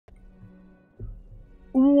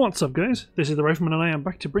What's up, guys? This is the Rifleman and I am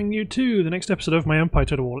back to bring you to the next episode of my Empire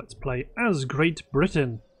Total War Let's Play as Great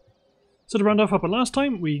Britain. So to round off what happened last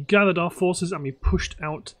time, we gathered our forces and we pushed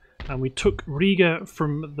out and we took Riga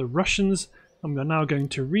from the Russians, and we are now going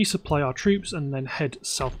to resupply our troops and then head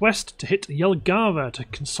southwest to hit Jelgava to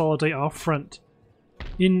consolidate our front.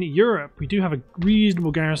 In Europe, we do have a reasonable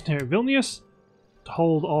garrison here at Vilnius to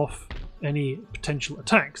hold off any potential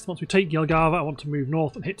attacks. Once we take Jelgava, I want to move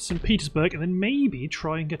north and hit St. Petersburg and then maybe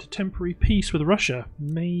try and get a temporary peace with Russia.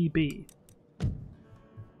 Maybe.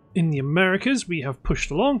 In the Americas, we have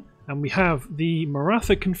pushed along and we have the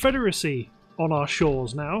Maratha Confederacy on our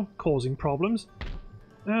shores now, causing problems.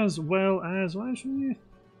 As well as...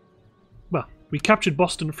 well, we captured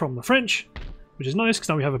Boston from the French, which is nice because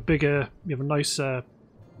now we have a nice... well,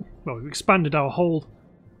 we've expanded our hold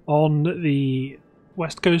on the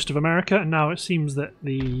west coast of America, and now it seems that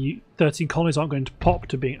the 13 colonies aren't going to pop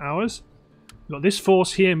to being ours. We've got this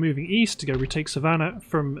force here moving east to go retake Savannah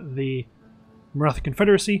from the Maratha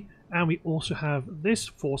Confederacy, and we also have this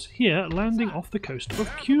force here landing off the coast of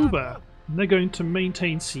Cuba. And they're going to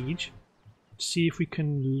maintain siege to see if we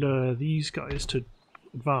can lure these guys to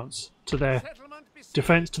advance to their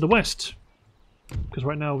defense to the west. Because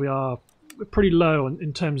right now we're pretty low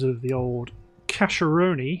in terms of the old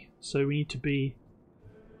Casheroni, so we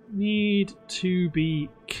need to be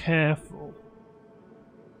careful.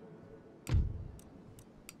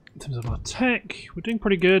 In terms of our tech, we're doing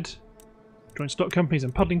pretty good. Joint stock companies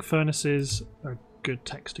and puddling furnaces are good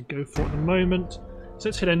techs to go for at the moment. So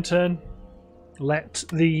let's hit end turn. Let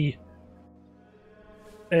the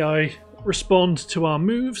AI respond to our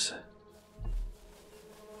moves.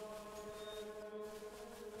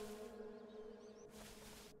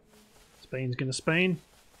 Spain's going to Spain.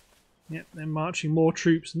 Yep, they're marching more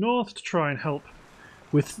troops north to try and help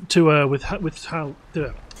to withstand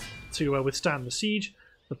the siege.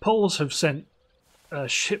 The Poles have sent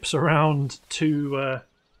ships around to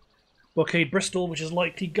blockade Bristol, which is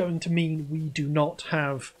likely going to mean we do not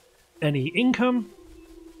have any income.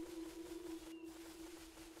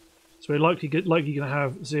 So we're likely going to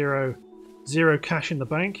have zero cash in the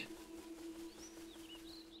bank.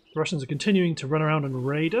 The Russians are continuing to run around and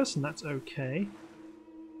raid us, and that's okay.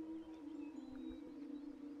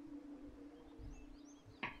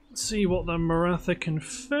 Let's see what the Maratha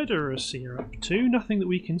Confederacy are up to. Nothing that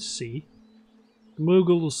we can see. The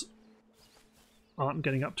Mughals aren't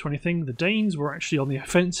getting up to anything. The Danes were actually on the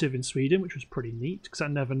offensive in Sweden, which was pretty neat, because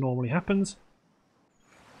that never normally happens.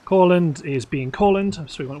 Courland is being Courland,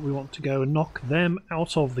 so we want to go and knock them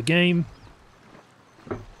out of the game.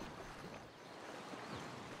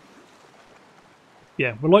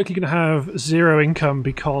 Yeah, we're likely going to have zero income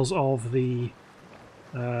because of the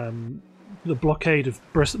blockade of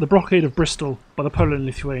Bristol by the Poland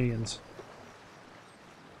Lithuanians.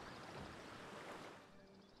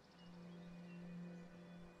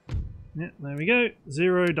 Yeah, there we go.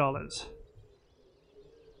 $0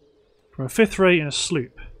 from a 5th rate and a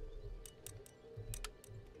sloop.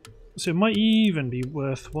 So it might even be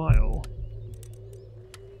worthwhile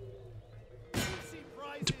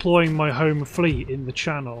deploying my home fleet in the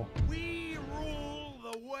Channel. We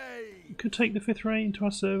could take the 5th rate into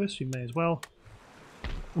our service, we may as well.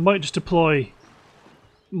 I might just deploy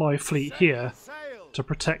my fleet here to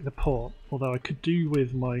protect the port, although I could do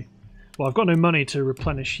with my... well, I've got no money to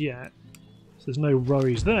replenish yet, so there's no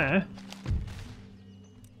worries there.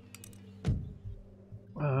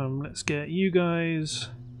 Let's get you guys...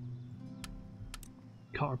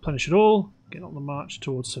 can't replenish at all. Get on the march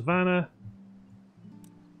towards Savannah.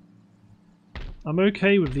 I'm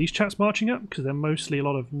okay with these chaps marching up because they're mostly a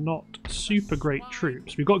lot of not super great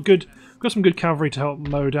troops. We've got some good cavalry to help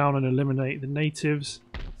mow down and eliminate the natives.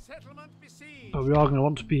 But we are going to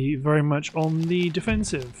want to be very much on the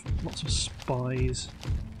defensive. Lots of spies.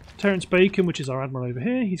 Terence Bacon, which is our admiral over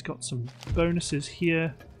here, he's got some bonuses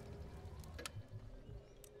here.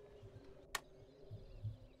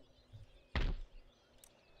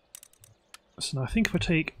 So now I think if I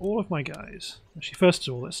take all of my guys... actually, first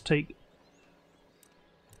of all, let's take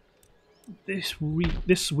this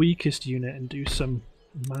weakest unit and do some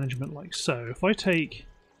management like so. If I take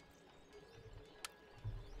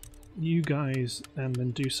you guys and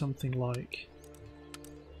then do something like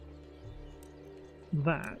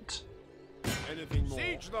that,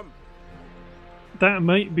 that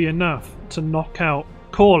might be enough to knock out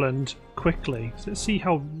Courland quickly. So let's see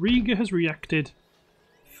how Riga has reacted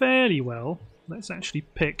fairly well. Let's actually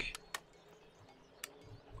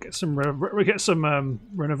get some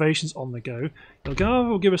renovations on the go. Jelgava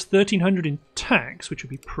will give us 1,300 in tax, which would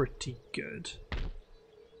be pretty good.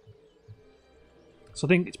 So I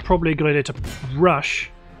think it's probably a good idea to rush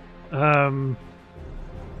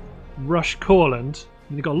rush Courland.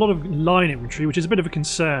 They've got a lot of line infantry, which is a bit of a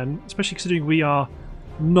concern, especially considering we are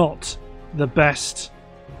not the best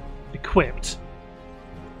equipped.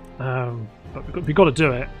 But we've got to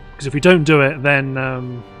do it, because if we don't do it, then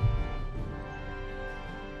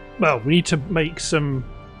well, we need to make some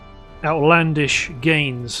outlandish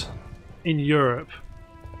gains in Europe.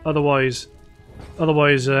 Otherwise,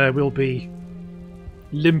 we'll be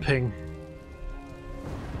limping.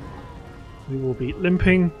 We will be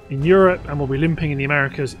limping in Europe, and we'll be limping in the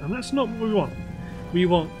Americas, and that's not what we want. We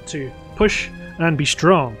want to push and be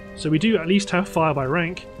strong. So we do at least have fire by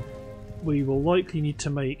rank. We will likely need to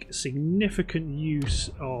make significant use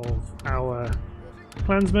of our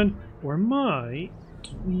clansmen, or I might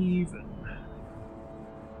even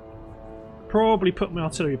probably put my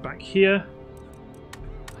artillery back here.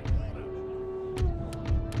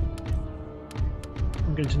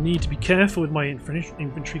 I'm going to need to be careful with my infantry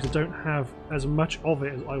because I don't have as much of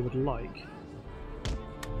it as I would like.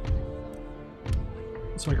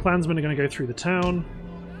 So my clansmen are going to go through the town.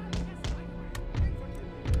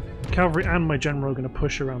 Cavalry and my general are going to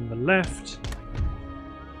push around the left.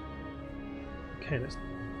 Okay, let's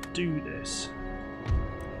do this.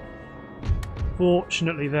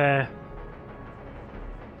 Fortunately, their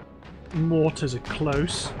mortars are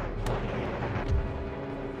close.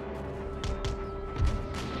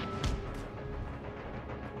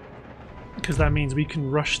 Because that means we can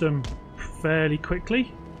rush them fairly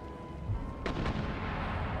quickly.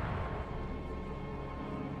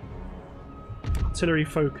 Artillery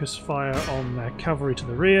focus fire on their cavalry to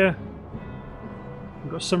the rear.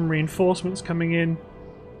 We've got some reinforcements coming in.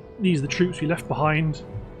 These are the troops we left behind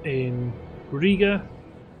in Riga.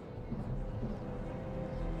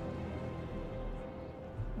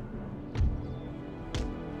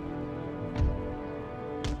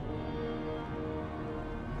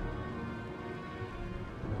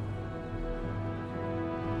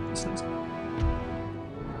 So let's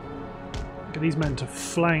get these men to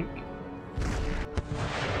flank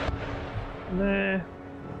there.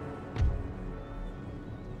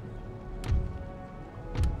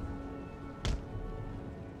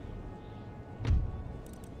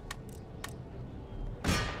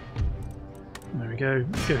 There we go.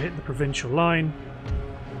 Go hit the provincial line.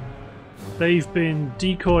 They've been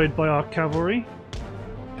decoyed by our cavalry,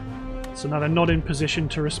 so now they're not in position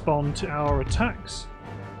to respond to our attacks.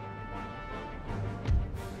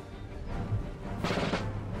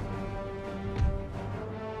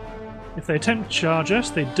 If they attempt to charge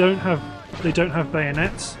us, they don't have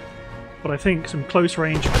bayonets, but I think some close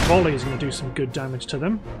range volley is going to do some good damage to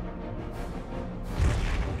them.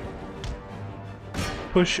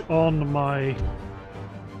 Push on my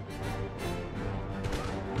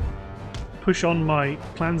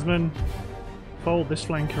clansmen. Fold this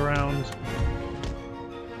flank around.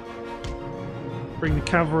 Bring the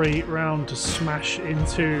cavalry round to smash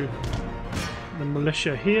into the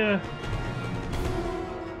militia here.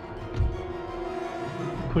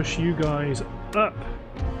 Push you guys up.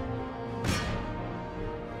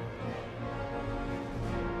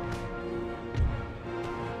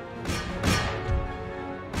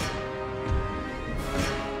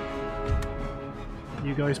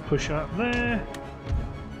 You guys push up there.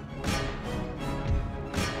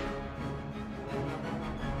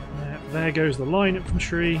 There goes the line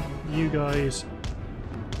infantry. You guys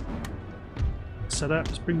set up.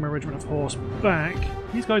 Let's bring my regiment of horse back.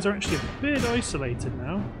 These guys are actually a bit isolated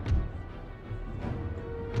now.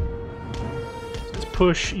 So let's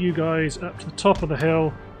push you guys up to the top of the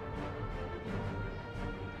hill.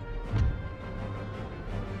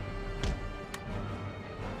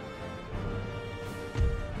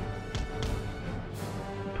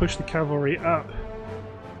 Push the cavalry up.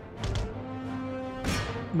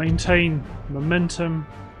 Maintain momentum.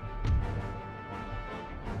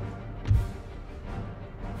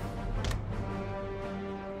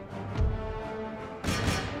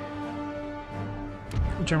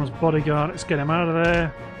 General's bodyguard, let's get him out of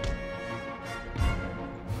there.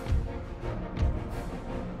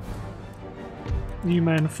 New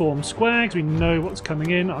men form squares, we know what's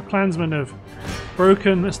coming in. Our clansmen have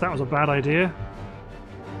broken this, that was a bad idea.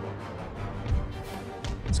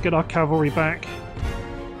 Let's get our cavalry back.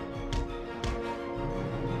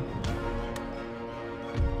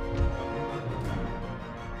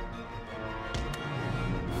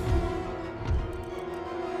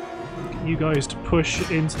 You guys to push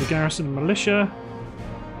into the garrison militia.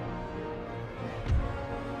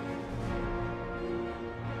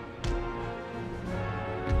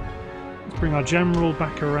 Let's bring our general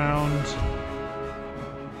back around.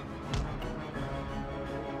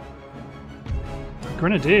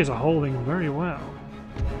 Grenadiers are holding very well.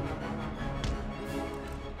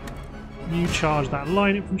 You charge that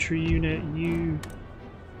line infantry unit, you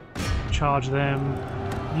charge them,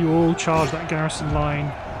 you all charge that garrison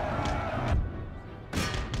line.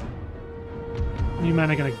 You men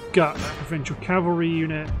are going to gut that provincial cavalry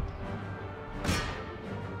unit.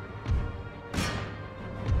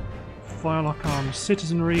 Firelock armed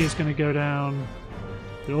citizenry is going to go down.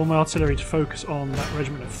 Get all my artillery to focus on that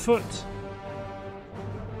regiment of foot.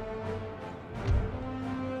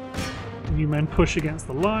 You men push against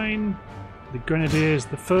the line. The Grenadiers,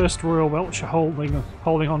 the 1st Royal Welch, are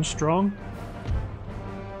holding on strong.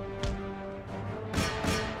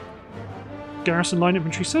 Garrison line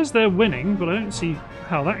infantry says they're winning, but I don't see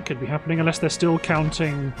how that could be happening unless they're still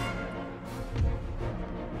counting.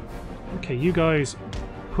 Okay, you guys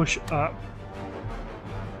push up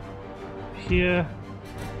here.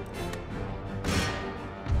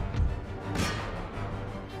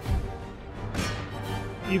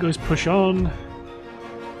 You guys push on.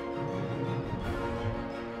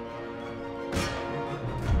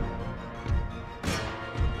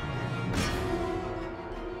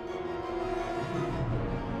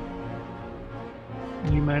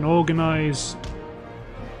 You men organise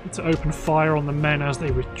to open fire on the men as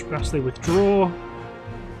they withdraw.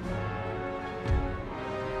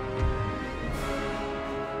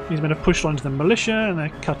 These men have pushed onto the militia and they're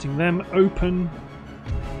cutting them open.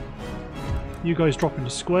 You guys drop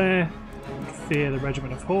into square. Fear the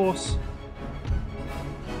regiment of horse.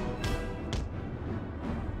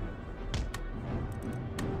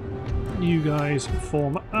 You guys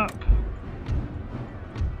form up.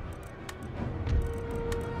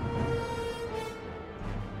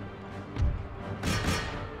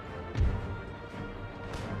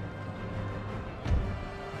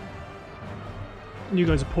 You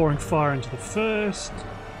guys are pouring fire into the 1st.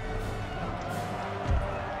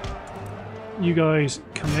 You guys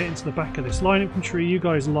commit into the back of this line infantry. You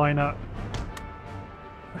guys line up.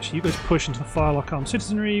 Actually, you guys push into the firelock armed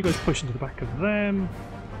citizenry. You guys push into the back of them.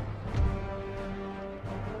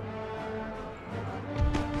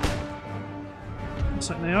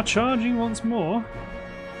 Looks like they are charging once more.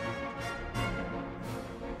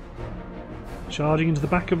 Charging into the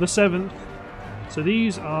back of the 7th. So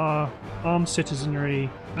these are armed citizenry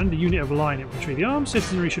and the unit of line infantry. The armed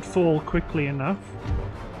citizenry should fall quickly enough.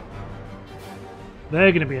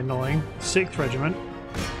 They're going to be annoying. 6th Regiment.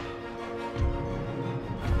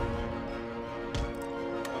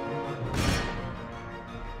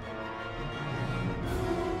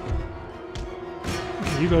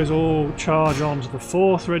 Okay, you guys all charge on to the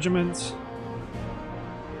 4th Regiment.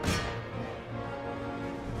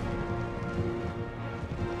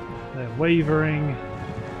 They're wavering.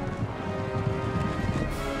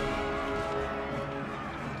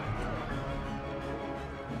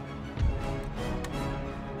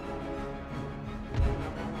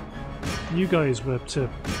 You guys were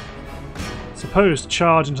supposed to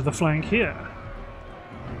charge into the flank here.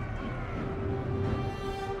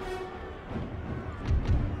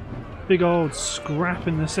 Big old scrap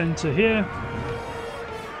in the centre here.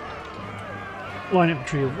 Line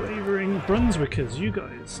infantry are wavering. Brunswickers, you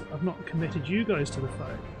guys. I've not committed you guys to the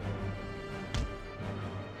fight.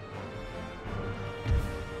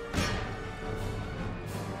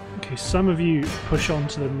 Okay, some of you push on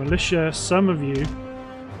to the militia, some of you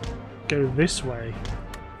go this way.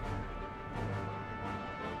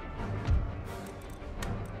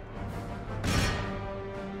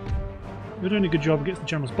 We're doing a good job against the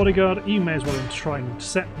General's bodyguard. You may as well try and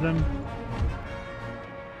intercept them.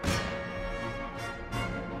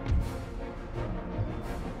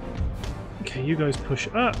 Okay, you guys push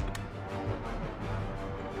up.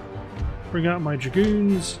 Bring out my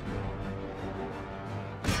dragoons.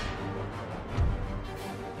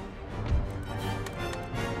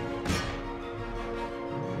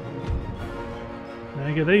 There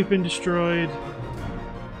you go, they've been destroyed.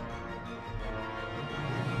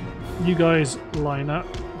 You guys line up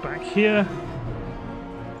back here.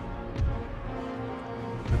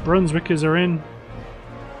 The Brunswickers are in.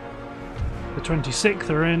 The 26th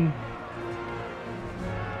are in.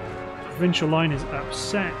 Provincial line is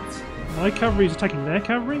upset. My cavalry is attacking their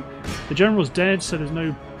cavalry. The general's dead, so there's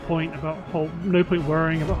no point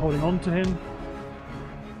worrying about holding on to him.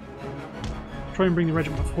 Try and bring the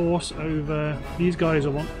regiment of horse over. These guys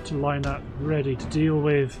will want to line up ready to deal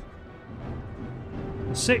with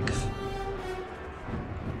the 6th.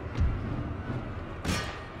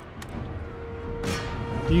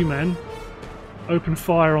 You men open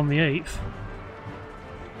fire on the 8th.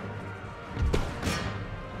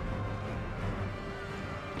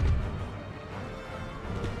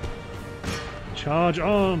 Charge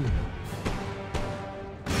on!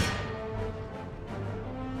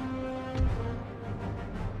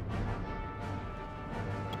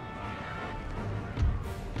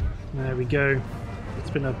 There we go. It's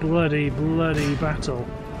been a bloody, bloody battle.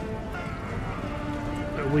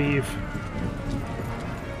 But we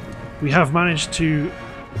have managed to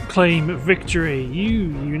claim victory.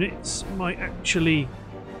 You units might actually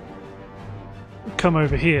come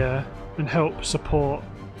over here and help support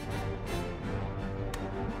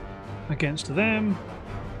against them.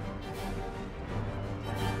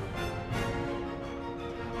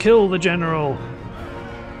 Kill the general.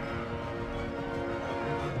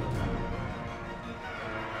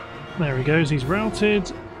 There he goes, he's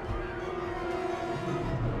routed.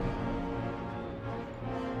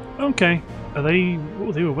 Okay. Are they...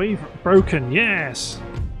 Oh, they were broken, yes!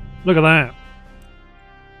 Look at that.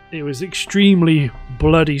 It was extremely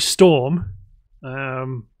bloody storm.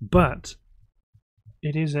 But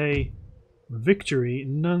it is a victory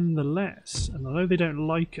nonetheless. And I know they don't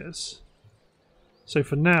like us. So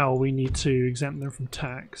for now we need to exempt them from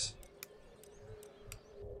tax.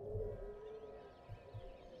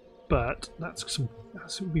 But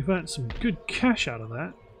we've earned some good cash out of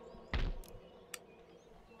that.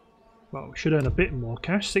 Well, we should earn a bit more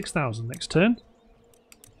cash, 6,000 next turn.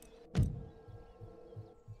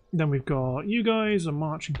 Then we've got you guys are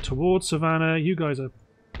marching towards Savannah, you guys are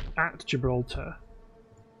at Gibraltar.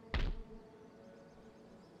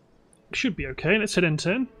 Should be okay, let's hit end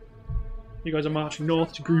turn. You guys are marching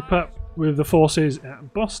north to group up with the forces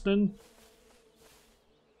at Boston.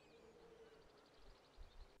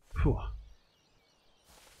 Whew.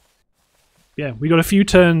 Yeah, we got a few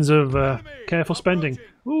turns of careful spending.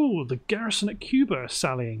 Ooh, the garrison at Cuba are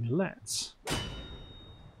sallying.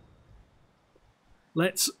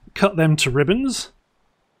 Let's cut them to ribbons.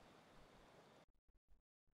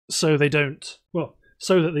 So they don't... Well,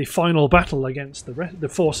 so that the final battle against the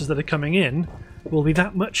forces that are coming in will be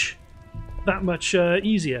that much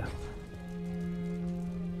easier.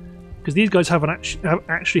 Because these guys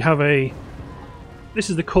actually have a... This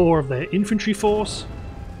is the core of their infantry force.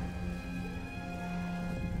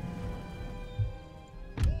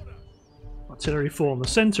 Artillery form the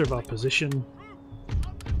centre of our position.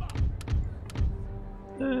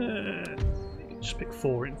 Just pick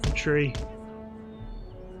 4 infantry.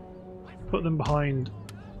 Put them behind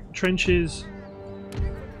trenches.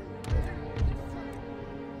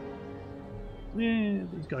 Yeah,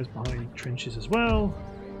 these guys behind trenches as well.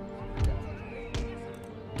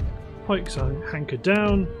 Pikes are hankered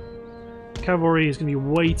down. Cavalry is going to be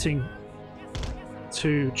waiting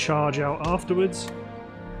to charge out afterwards.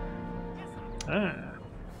 So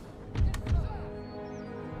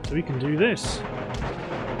we can do this.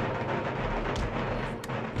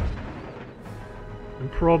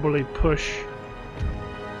 And probably push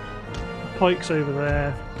the pikes over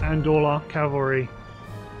there and all our cavalry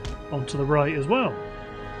onto the right as well.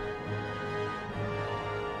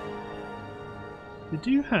 We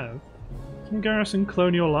do have some garrison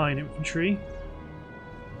colonial line infantry.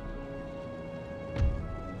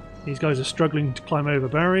 These guys are struggling to climb over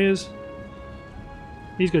barriers.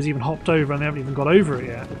 These guys even hopped over and they haven't even got over it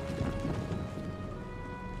yet.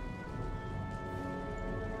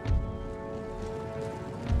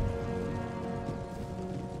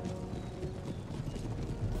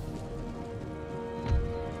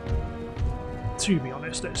 To be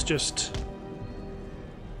honest, let's just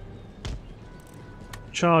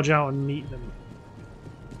charge out and meet them.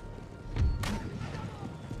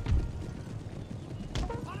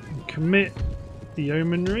 And commit the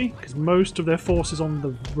yeomanry, because most of their forces on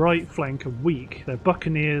the right flank are weak. They're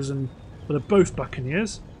buccaneers and... well, they're both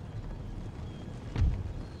buccaneers.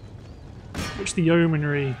 Which the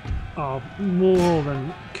yeomanry are more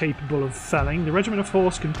than capable of felling. The regiment of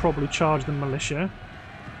horse can probably charge the militia.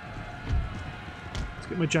 Let's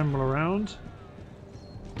get my general around.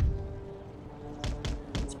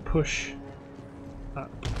 Let's push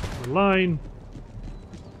up the line.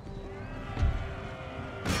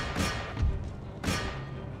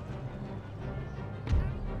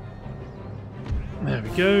 There we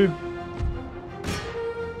go.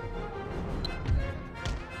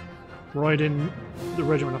 Ride in the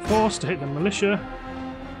regiment of horse to hit the militia.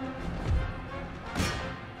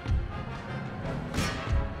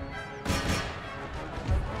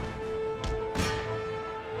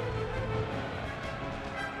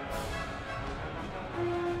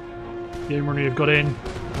 The yeomanry have got in.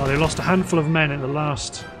 Oh, they lost a handful of men in the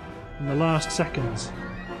last seconds.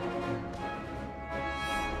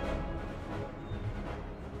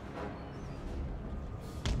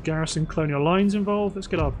 Garrison colonial lines involved. Let's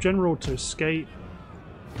get our general to escape.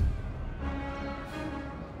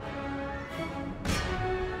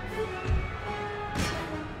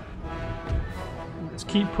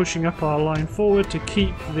 keep pushing up our line forward to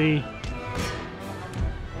keep the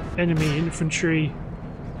enemy infantry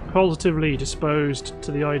positively disposed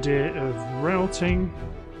to the idea of routing.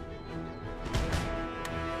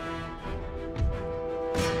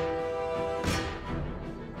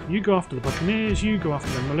 You go after the buccaneers, you go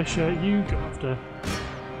after the militia, you go after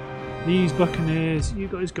these buccaneers, you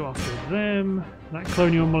guys go after them, that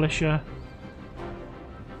colonial militia.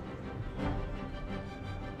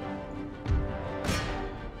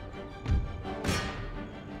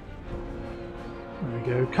 There we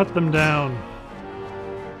go, cut them down.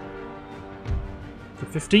 The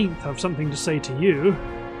 15th have something to say to you.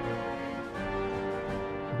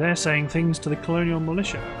 They're saying things to the colonial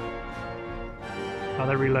militia. Oh,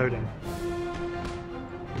 they're reloading.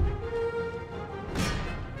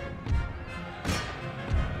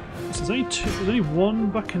 So there's only one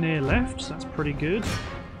buccaneer left, so that's pretty good.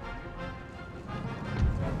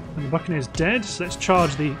 And the buccaneer's dead, so let's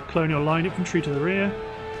charge the colonial line infantry to the rear.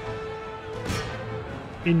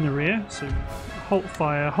 In the rear, so halt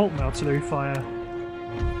fire, halt artillery fire.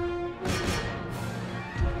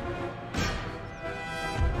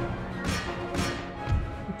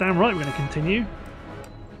 Damn right we're going to continue.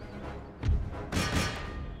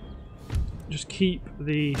 Just keep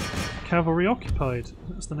the cavalry occupied.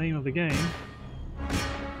 That's the name of the game.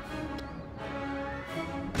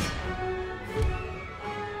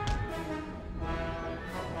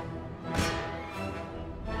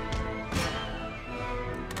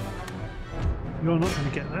 You're not going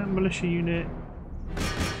to get that militia unit.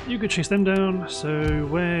 You could chase them down. So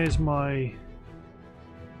where's my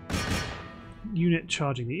unit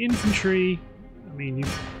charging the infantry? I mean,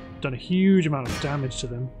 you've done a huge amount of damage to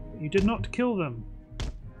them. You did not kill them.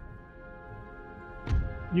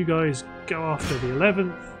 You guys go after the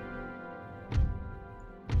 11th.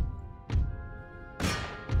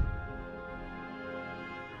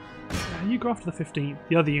 And you go after the 15th.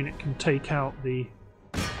 The other unit can take out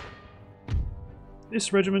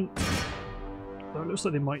this regiment. So it looks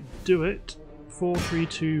like they might do it. 4, 3,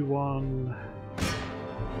 2, 1.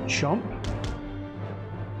 Chomp.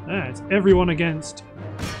 Ah, it's everyone against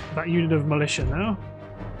that unit of militia now.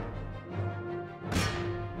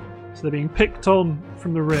 So they're being picked on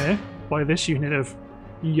from the rear by this unit of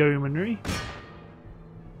yeomanry.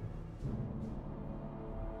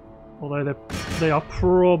 Although they are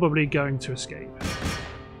probably going to escape.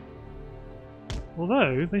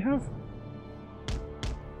 Although they have...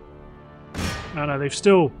 Oh no, they've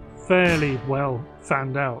still fairly well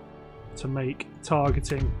fanned out to make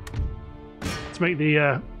targeting, to make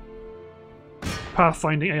the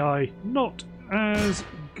pathfinding AI not as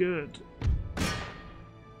good.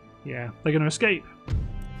 Yeah, they're going to escape.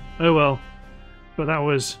 Oh well. But that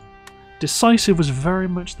was... Decisive was very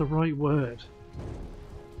much the right word.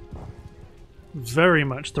 Very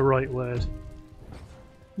much the right word.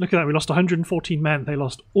 Look at that, we lost 114 men. They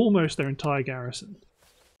lost almost their entire garrison.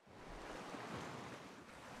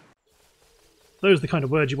 Those are the kind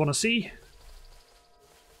of words you want to see.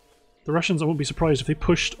 The Russians, I wouldn't be surprised if they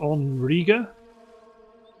pushed on Riga.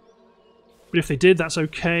 But if they did, that's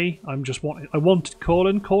okay. I wanted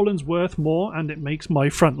Courland. Courland's worth more, and it makes my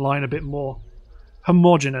front line a bit more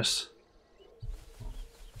homogeneous.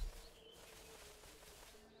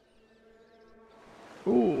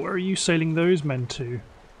 Oh, where are you sailing those men to?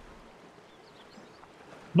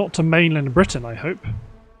 Not to mainland Britain, I hope.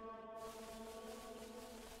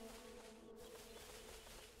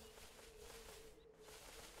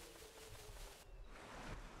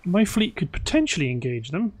 My fleet could potentially engage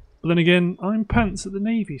them. But then again, I'm pants at the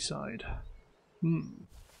navy side. The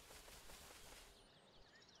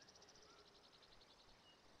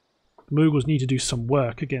Mughals need to do some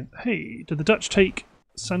work again. Hey, did the Dutch take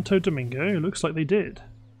Santo Domingo? It looks like they did.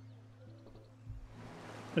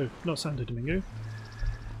 Oh, not Santo Domingo.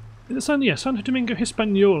 Is it Santo? Yeah, Santo Domingo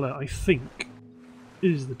Hispaniola, I think,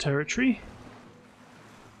 is the territory.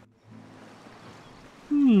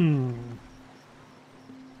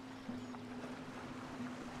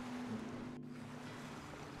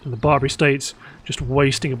 And the Barbary States just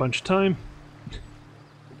wasting a bunch of time.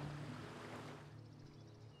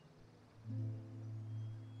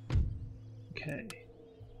 Okay.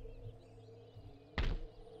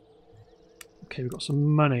 Okay, we've got some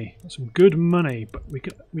money. Got some good money, but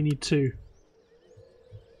we need to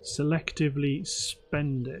selectively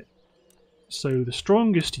spend it. So the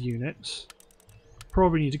strongest units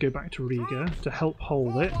probably need to go back to Riga to help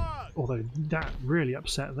hold it, although that really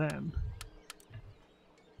upset them.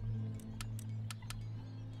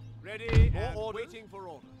 Ready and waiting for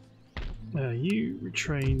orders. You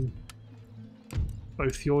retrain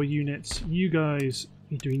both your units. You guys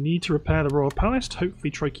Do we need to repair the Royal Palace to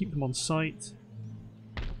hopefully try to keep them on site?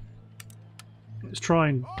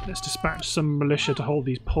 Let's dispatch some militia to hold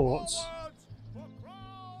these ports.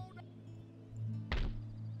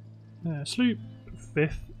 Sloop,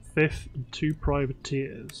 5th, and 2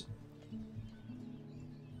 privateers.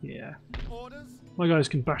 Yeah. My guys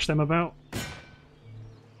can bash them about.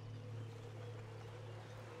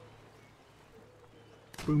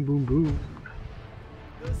 Boom, boom, boom.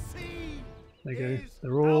 There you go.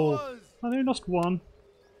 They're all... Oh, they lost 1.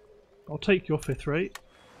 I'll take your 5th rate.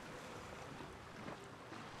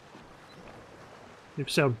 They've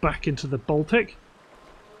sailed back into the Baltic.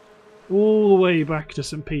 All the way back to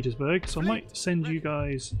St. Petersburg. So I might send you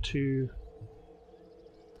guys to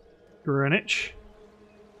Greenwich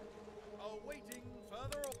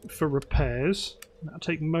for repairs. That'll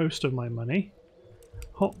take most of my money.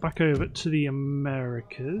 Hop back over to the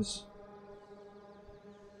Americas.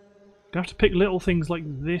 I have to pick little things like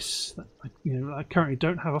this. That I currently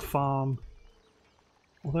don't have a farm.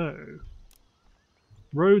 Although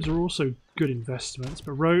roads are also good investments,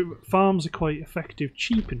 but farms are quite effective,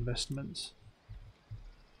 cheap investments.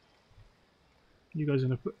 You guys are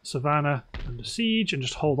going to put Savannah under siege and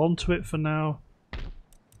just hold on to it for now.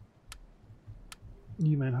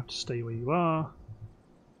 You men have to stay where you are.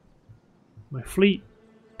 My fleet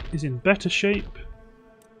is in better shape.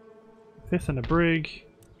 5th and a brig.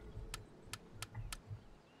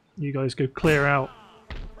 You guys go clear out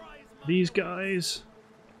these guys.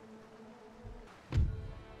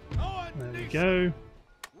 There we go.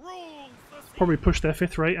 Probably push their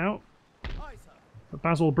 5th rate out. But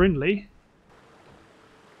Basil Brindley.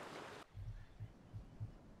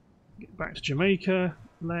 Get back to Jamaica.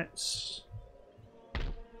 Let's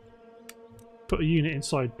put a unit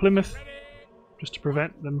inside Plymouth just to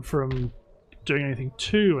prevent them from doing anything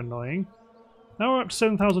too annoying. Now we're up to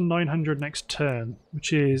 7,900 next turn,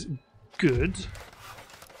 which is good.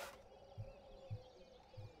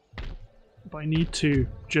 But I need to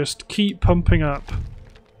just keep pumping up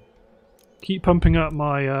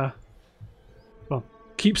my, well,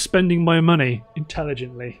 keep spending my money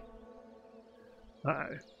intelligently.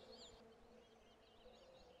 Uh-oh.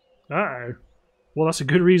 Uh-oh. Well, that's a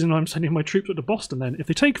good reason I'm sending my troops up to Boston then. If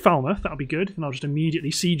they take Falmouth, that'll be good, and I'll just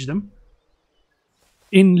immediately siege them.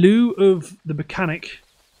 In lieu of the mechanic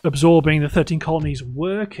absorbing the 13 colonies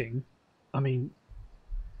working, I mean,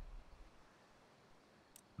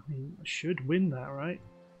 I should win that, right?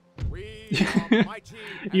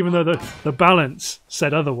 Even though the balance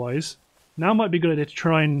said otherwise. Now might be a good idea to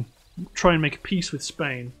try and make a peace with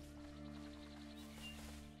Spain.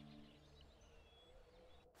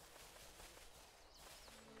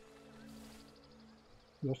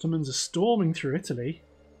 The Ottomans are storming through Italy.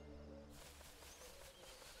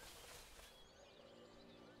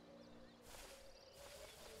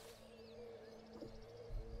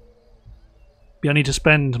 I need to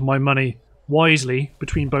spend my money wisely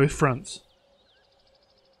between both fronts.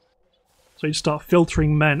 So you start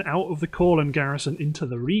filtering men out of the Courland garrison into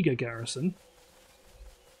the Riga garrison.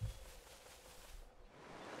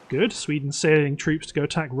 Good. Sweden sailing troops to go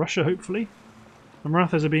attack Russia, hopefully. The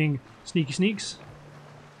Marathas are being sneaky sneaks.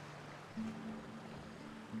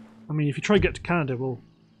 I mean, if you try to get to Canada, well...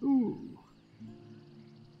 Ooh.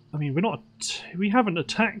 I mean, we haven't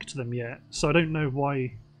attacked them yet, so I don't know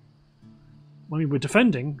why... I mean, we're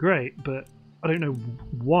defending, great, but I don't know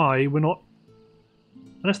why we're not...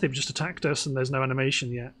 Unless they've just attacked us and there's no animation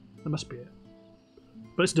yet. That must be it.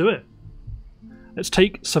 But let's do it. Let's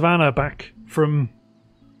take Savannah back from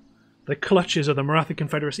the clutches of the Maratha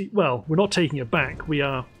Confederacy. Well, we're not taking it back. We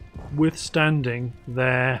are withstanding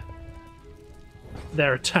their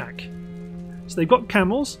attack. So they've got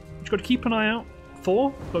camels, which we've got to keep an eye out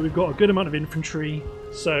for, but we've got a good amount of infantry,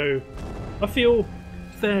 so I feel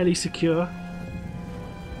fairly secure.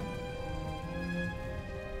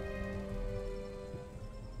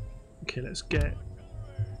 Okay, let's get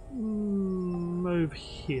over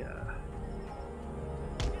here.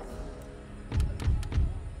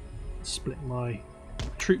 Split my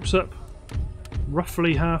troops up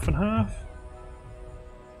roughly half and half.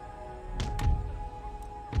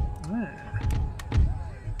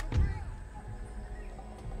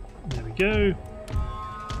 There we go.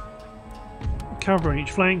 Cavalry on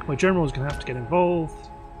each flank. My general is going to have to get involved.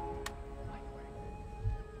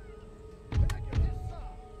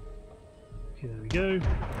 Okay, there we go.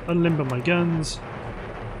 Unlimber my guns.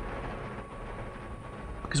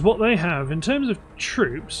 Because what they have, in terms of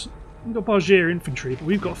troops, we've got Bargier infantry, but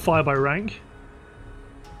we've got fire by rank.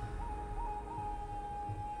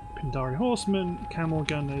 Pindari horsemen, camel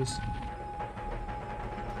gunners.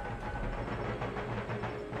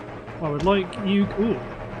 I would like you... Ooh.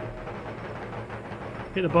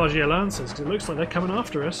 Hit the Bargier Lancers, because it looks like they're coming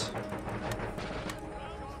after us.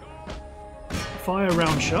 Fire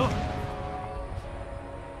round shot.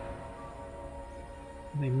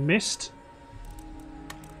 They missed.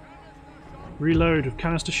 Reload with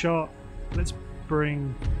canister shot. Let's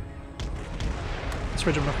bring this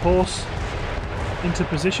regiment of horse into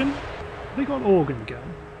position. Have they got an organ gun?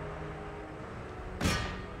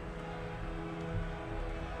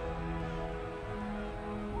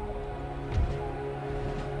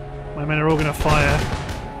 My men are all going to fire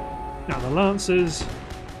now the lancers.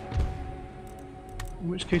 In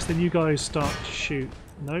which case then you guys start to shoot.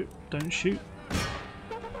 No, don't shoot.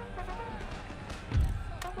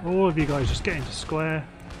 All of you guys just get into square.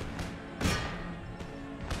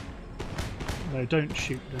 No, don't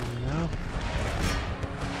shoot them now.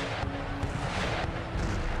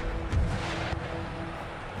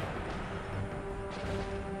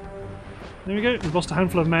 There we go, we've lost a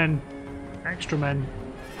handful of men. Extra men.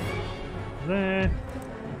 There.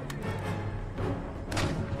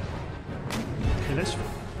 Okay, let's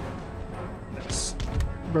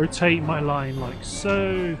rotate my line like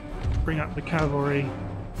so. Bring up the cavalry.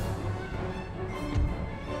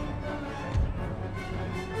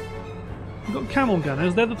 We've got camel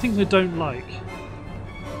gunners, they're the things I don't like.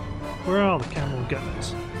 Where are the camel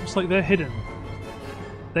gunners? Looks like they're hidden.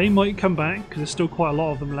 They might come back because there's still quite a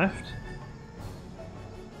lot of them left.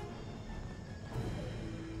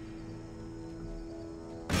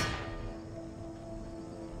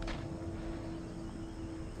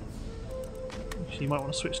 Actually, you might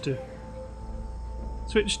want to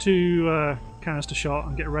switch to canister shot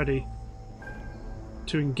and get ready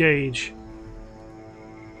to engage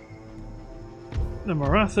the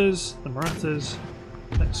Marathas.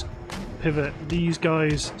 Let's pivot these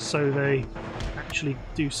guys so they actually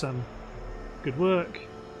do some good work.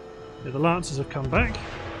 Yeah, the Lancers have come back.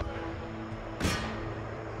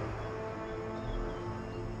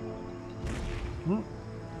 Oh.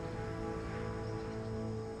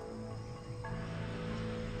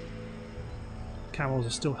 Camels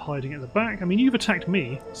are still hiding at the back. I mean, you've attacked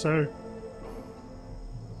me, so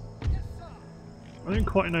I don't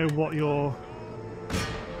quite know what you're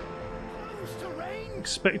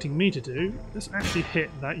expecting me to do. Let's actually hit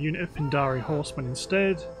that unit of Pindari horsemen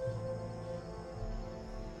instead.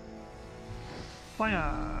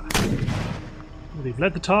 Fire! Well, they've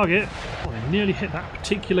led the target. Oh, they nearly hit that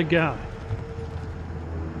particular guy.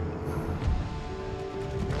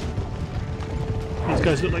 These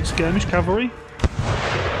guys look like skirmish cavalry.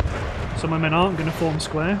 So my men aren't going to form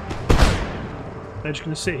square. They're just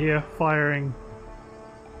going to sit here firing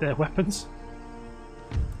their weapons.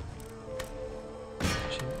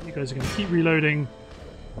 You guys are going to keep reloading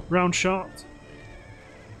round shot.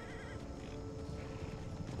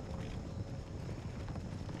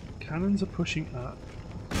 Cannons are pushing up.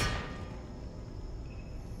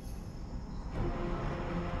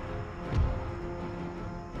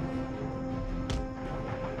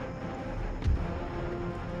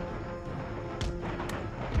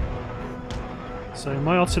 So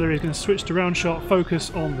my artillery is going to switch to round shot,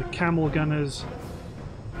 focus on the camel gunners.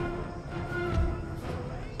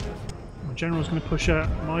 My general's going to push up,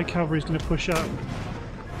 my cavalry's going to push up.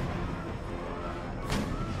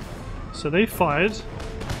 So they fired.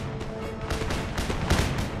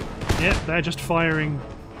 Yep, they're just firing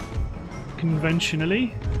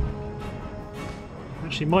conventionally.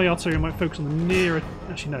 Actually, my artillery might focus on the nearer...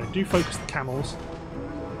 Actually, no, do focus the camels.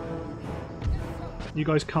 You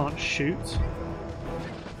guys can't shoot.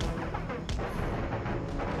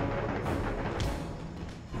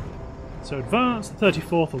 So advance, the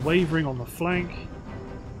 34th are wavering on the flank.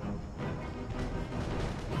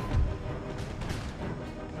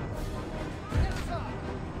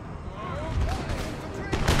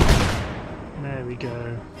 There we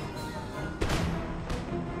go.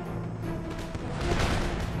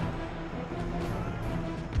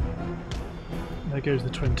 There goes the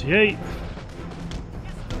 28th.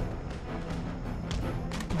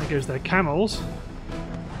 There goes their camels.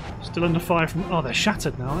 Still under fire from... Oh, they're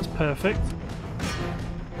shattered now. That's perfect.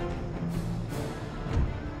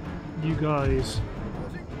 You guys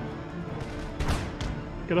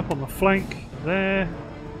get up on the flank there.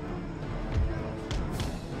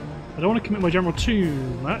 I don't want to commit my general too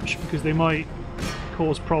much because they might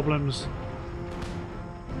cause problems.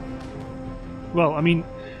 Well, I mean,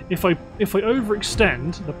 if I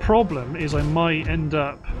overextend, the problem is I might end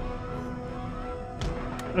up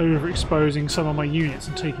overexposing some of my units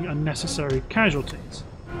and taking unnecessary casualties.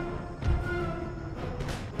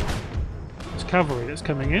 It's cavalry that's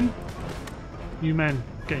coming in. You men,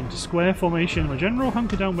 get into square formation. My general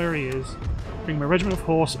hunker down where he is. Bring my regiment of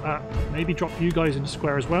horse up. Maybe drop you guys into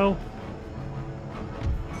square as well.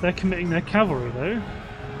 They're committing their cavalry though.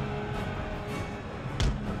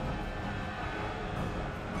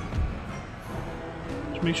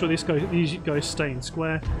 Just make sure these guys stay in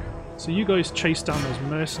square. So you guys chase down those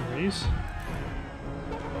mercenaries.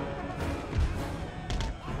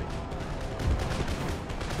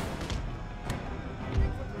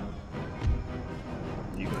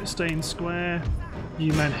 You guys stay in square.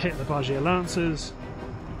 You men hit the Bargier Lancers.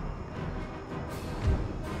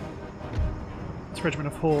 This regiment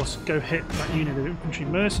of horse go hit that unit of infantry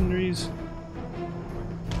mercenaries.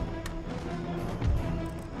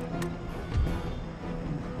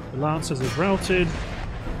 The Lancers are routed.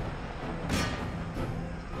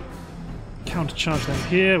 Countercharge them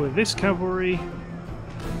here with this cavalry.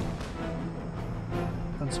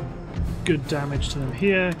 Done some good damage to them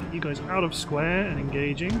here. Get you guys out of square and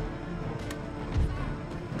engaging.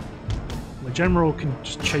 The general can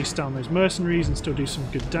just chase down those mercenaries and still do some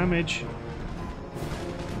good damage.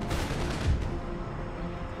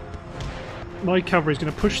 My cavalry is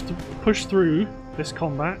going to push through this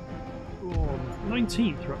combat. Oh,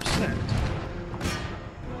 19th, you're upset.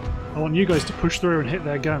 I want you guys to push through and hit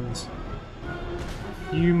their guns.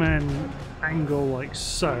 You men angle like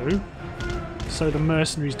so the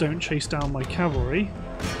mercenaries don't chase down my cavalry.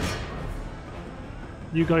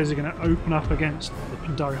 You guys are going to open up against the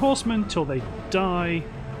Pandari horsemen till they die.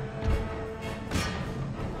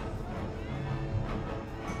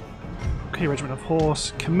 Okay, regiment of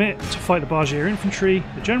horse, commit to fight the Bargier infantry.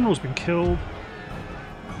 The general's been killed.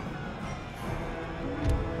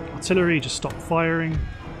 Artillery, just stop firing.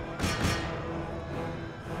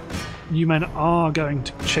 You men are going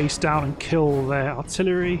to chase down and kill their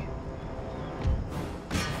artillery.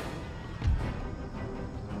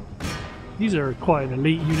 These are quite an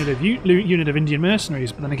elite unit of Indian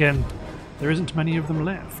mercenaries, but then again, there isn't many of them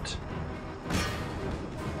left.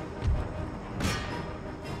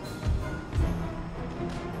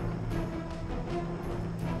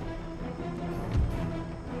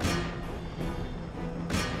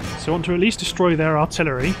 So I want to at least destroy their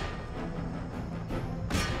artillery.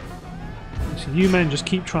 So you men just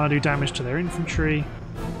keep trying to do damage to their infantry.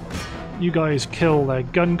 You guys kill their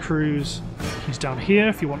gun crews. He's down here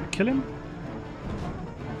if you want to kill him.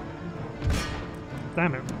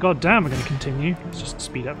 Damn it. God damn, we're going to continue. Let's just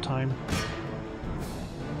speed up time.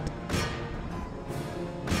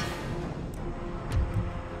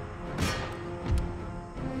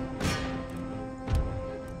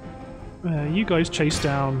 You guys chase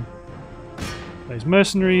down those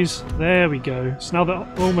mercenaries. There we go. So now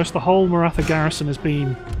that almost the whole Maratha garrison has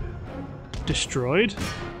been destroyed,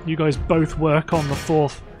 you guys both work on the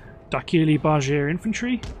 4th Dakili Bargier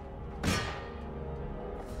infantry.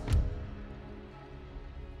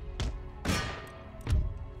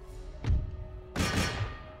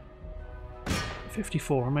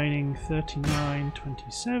 $54 remaining, 39,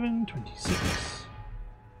 27, 26.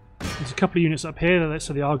 There's a couple of units up here,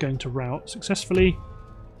 so they are going to rout successfully.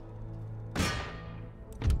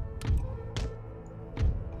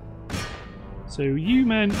 So you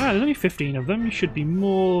men, there's only 15 of them, you should be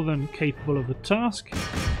more than capable of the task.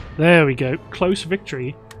 There we go, close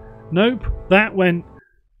victory. Nope, that went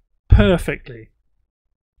perfectly.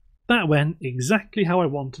 That went exactly how I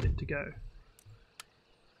wanted it to go.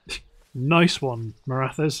 Nice one,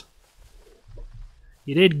 Marathas.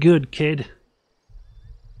 You did good, kid.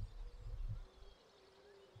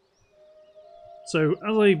 So,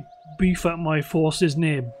 as I beef up my forces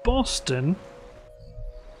near Boston,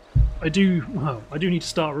 I do need to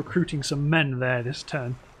start recruiting some men there this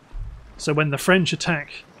turn. So when the French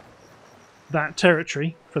attack that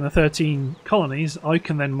territory from the 13 colonies, I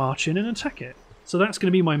can then march in and attack it. So that's going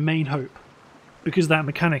to be my main hope. Because that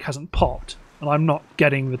mechanic hasn't popped, and I'm not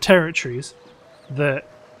getting the territories that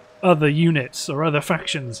other units or other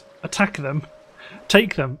factions attack them,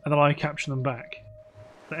 take them, and then I capture them back.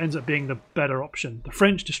 That ends up being the better option. The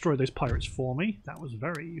French destroyed those pirates for me. That was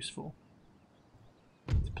very useful.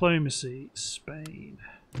 Diplomacy, Spain.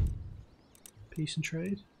 Peace and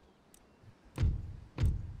trade.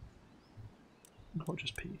 Not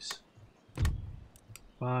just peace.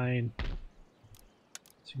 Fine.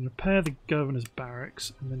 So you can repair the governor's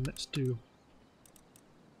barracks, and then let's do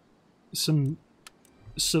some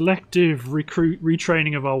selective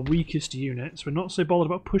retraining of our weakest units. We're not so bothered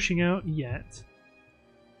about pushing out yet.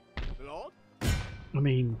 I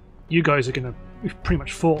mean, you guys are going to... We've pretty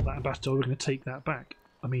much fought that battle, we're going to take that back.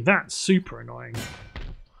 I mean, that's super annoying.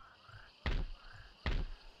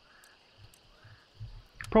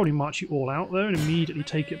 Probably march you all out though and immediately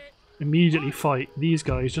take it immediately fight these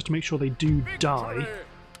guys just to make sure they do die.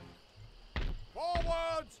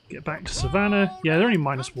 Get back to Savannah. Yeah, they're only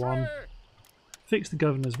 -1. Fix the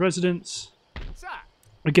governor's residence.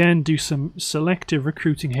 Again, do some selective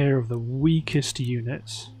recruiting here of the weakest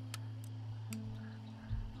units.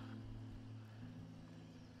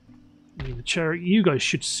 I mean, the Cherokee, you guys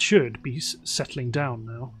should be settling down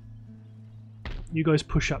now. You guys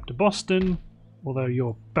push up to Boston, although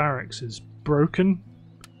your barracks is broken.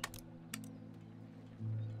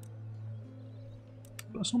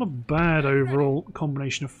 But it's not a bad overall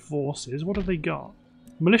combination of forces. What have they got?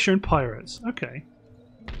 Militia and pirates. Okay.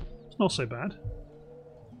 It's not so bad.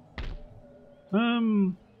 I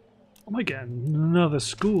might get another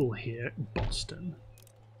school here in Boston.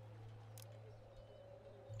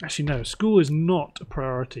 Actually, no. School is not a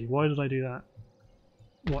priority. Why did I do that?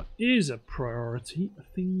 What is a priority are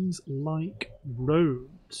things like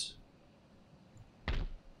roads.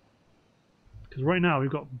 Because right now we've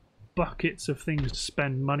got buckets of things to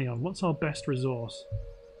spend money on. What's our best resource?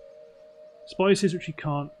 Spices, which you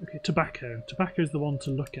can't... Okay, tobacco. Tobacco is the one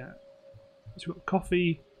to look at. So we've got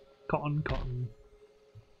coffee, cotton.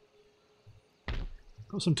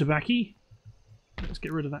 Got some tobacco. Let's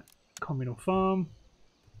get rid of that communal farm.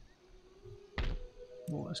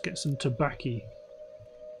 Well, let's get some tobacco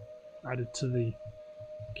added to the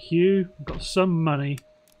queue. We've got some money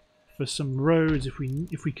for some roads if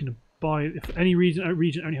we can buy. If any region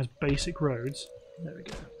only has basic roads, there we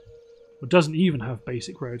go. Or doesn't even have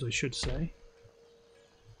basic roads, I should say.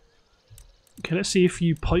 Okay, let's see if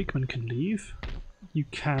you pikemen can leave. You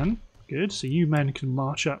can. Good. So you men can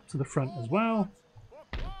march up to the front as well.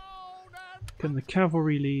 Can the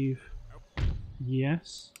cavalry leave?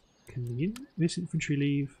 Yes. Can this infantry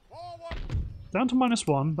leave? Down to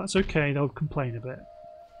 -1. That's okay. They'll complain a bit.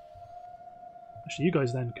 Actually, you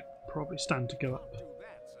guys then could probably stand to go up.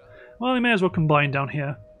 Well, they may as well combine down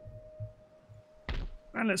here.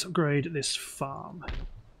 And let's upgrade this farm.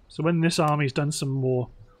 So when this army's done some more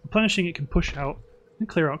replenishing, it can push out and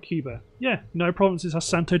clear out Cuba. Yeah, no provinces has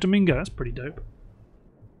Santo Domingo. That's pretty dope.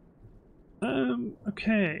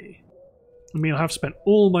 Okay. I mean, I have spent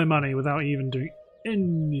all my money without even doing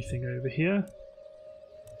anything over here.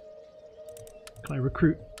 Can I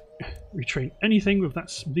retrain anything with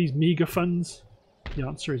these meager funds? The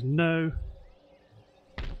answer is no.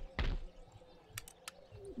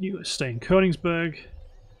 You guys stay in Königsberg.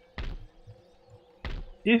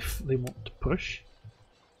 If they want to push,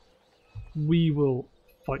 we will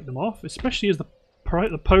fight them off, especially as the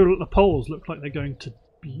Poles look like they're going to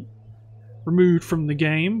be removed from the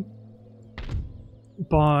game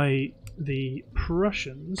by the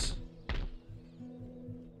Prussians.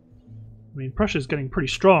 I mean, Prussia's getting pretty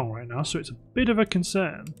strong right now, so it's a bit of a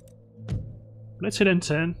concern. Let's hit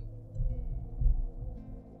N10.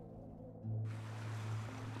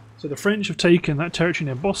 So the French have taken that territory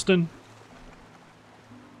near Boston.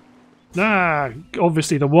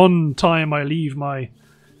 Obviously the one time I leave my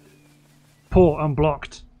port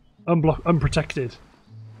unprotected.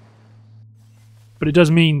 But it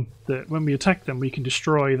does mean that when we attack them, we can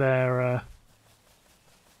destroy their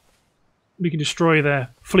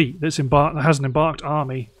fleet that has an embarked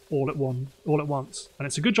army all at once. And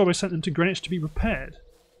it's a good job I sent them to Greenwich to be repaired.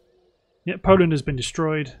 Yet Poland has been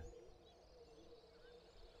destroyed.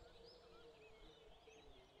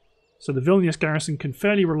 So the Vilnius garrison can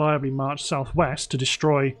fairly reliably march southwest to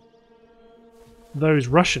destroy those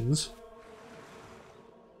Russians.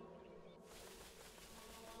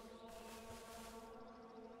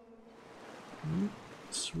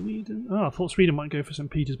 Sweden. Oh, I thought Sweden might go for St.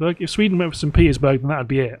 Petersburg. If Sweden went for St. Petersburg, then that would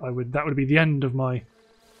be it. That would be the end of my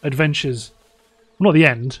adventures. Well, not the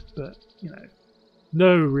end, but you know,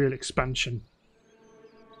 no real expansion.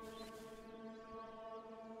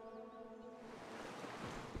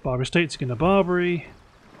 Barbary States again to Barbary.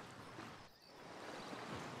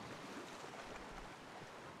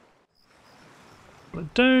 But I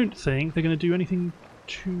don't think they're going to do anything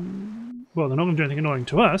too... Well, they're not going to do anything annoying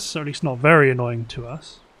to us, or at least not very annoying to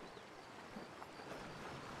us.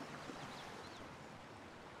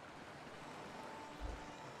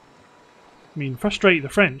 I mean, frustrate the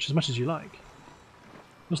French as much as you like.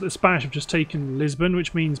 Looks like the Spanish have just taken Lisbon,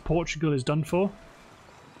 which means Portugal is done for.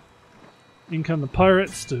 In come the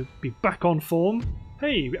pirates to be back on form.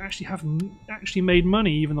 Hey, we actually made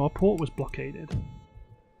money even though our port was blockaded.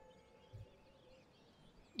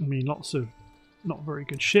 I mean, lots of not very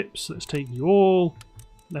good ships. Let's take you all.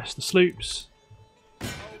 Less the sloops.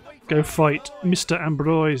 Go fight Mr.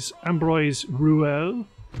 Ambroise Ruel.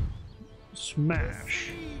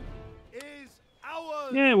 Smash.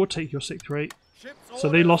 Yeah, we'll take your 6th rate. So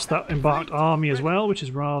they lost that embarked army as well, which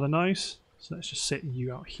is rather nice. So let's just set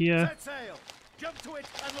you out here.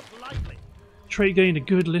 Trait gained, a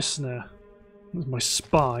good listener. That's my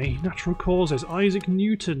spy. Natural causes. Isaac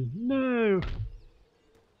Newton. No!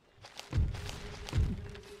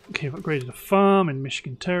 Okay, I've upgraded a farm in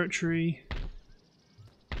Michigan Territory.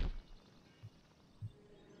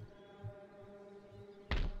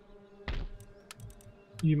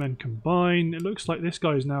 You men combine. It looks like this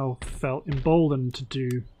guy's now felt emboldened to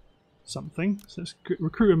do something. So let's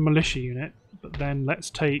recruit a militia unit, but then let's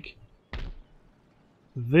take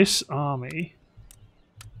this army,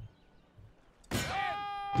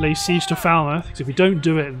 lay siege to Falmouth, because if we don't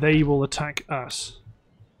do it, they will attack us.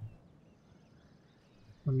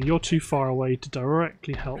 I mean, you're too far away to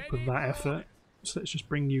directly help with that effort, so let's just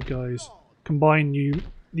bring you guys, combine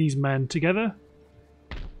these men together.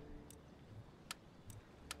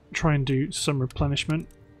 Try and do some replenishment.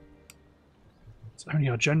 It's only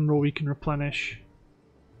our general we can replenish.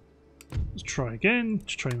 Let's try again.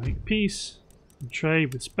 Just try and make peace. And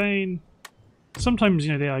trade with Spain. Sometimes,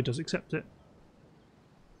 you know, the AI does accept it.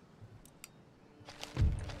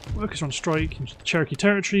 Workers are on strike in Cherokee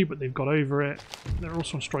Territory, but they've got over it. They're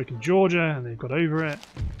also on strike in Georgia, and they've got over it.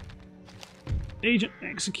 Agent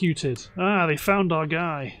executed. Ah, they found our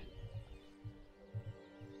guy.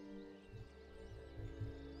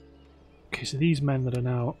 Okay, so these men that are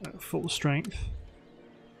now at full strength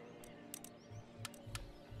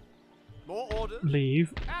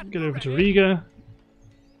leave, get over to Riga.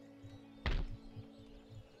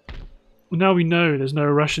 Now we know there's no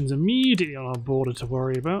Russians immediately on our border to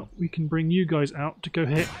worry about. We can bring you guys out to go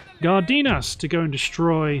hit Gardinas to go and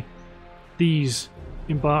destroy these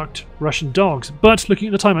embarked Russian dogs. But looking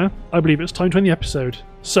at the timer, I believe it's time to end the episode.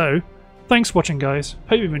 So, thanks for watching guys,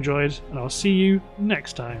 hope you've enjoyed, and I'll see you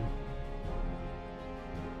next time.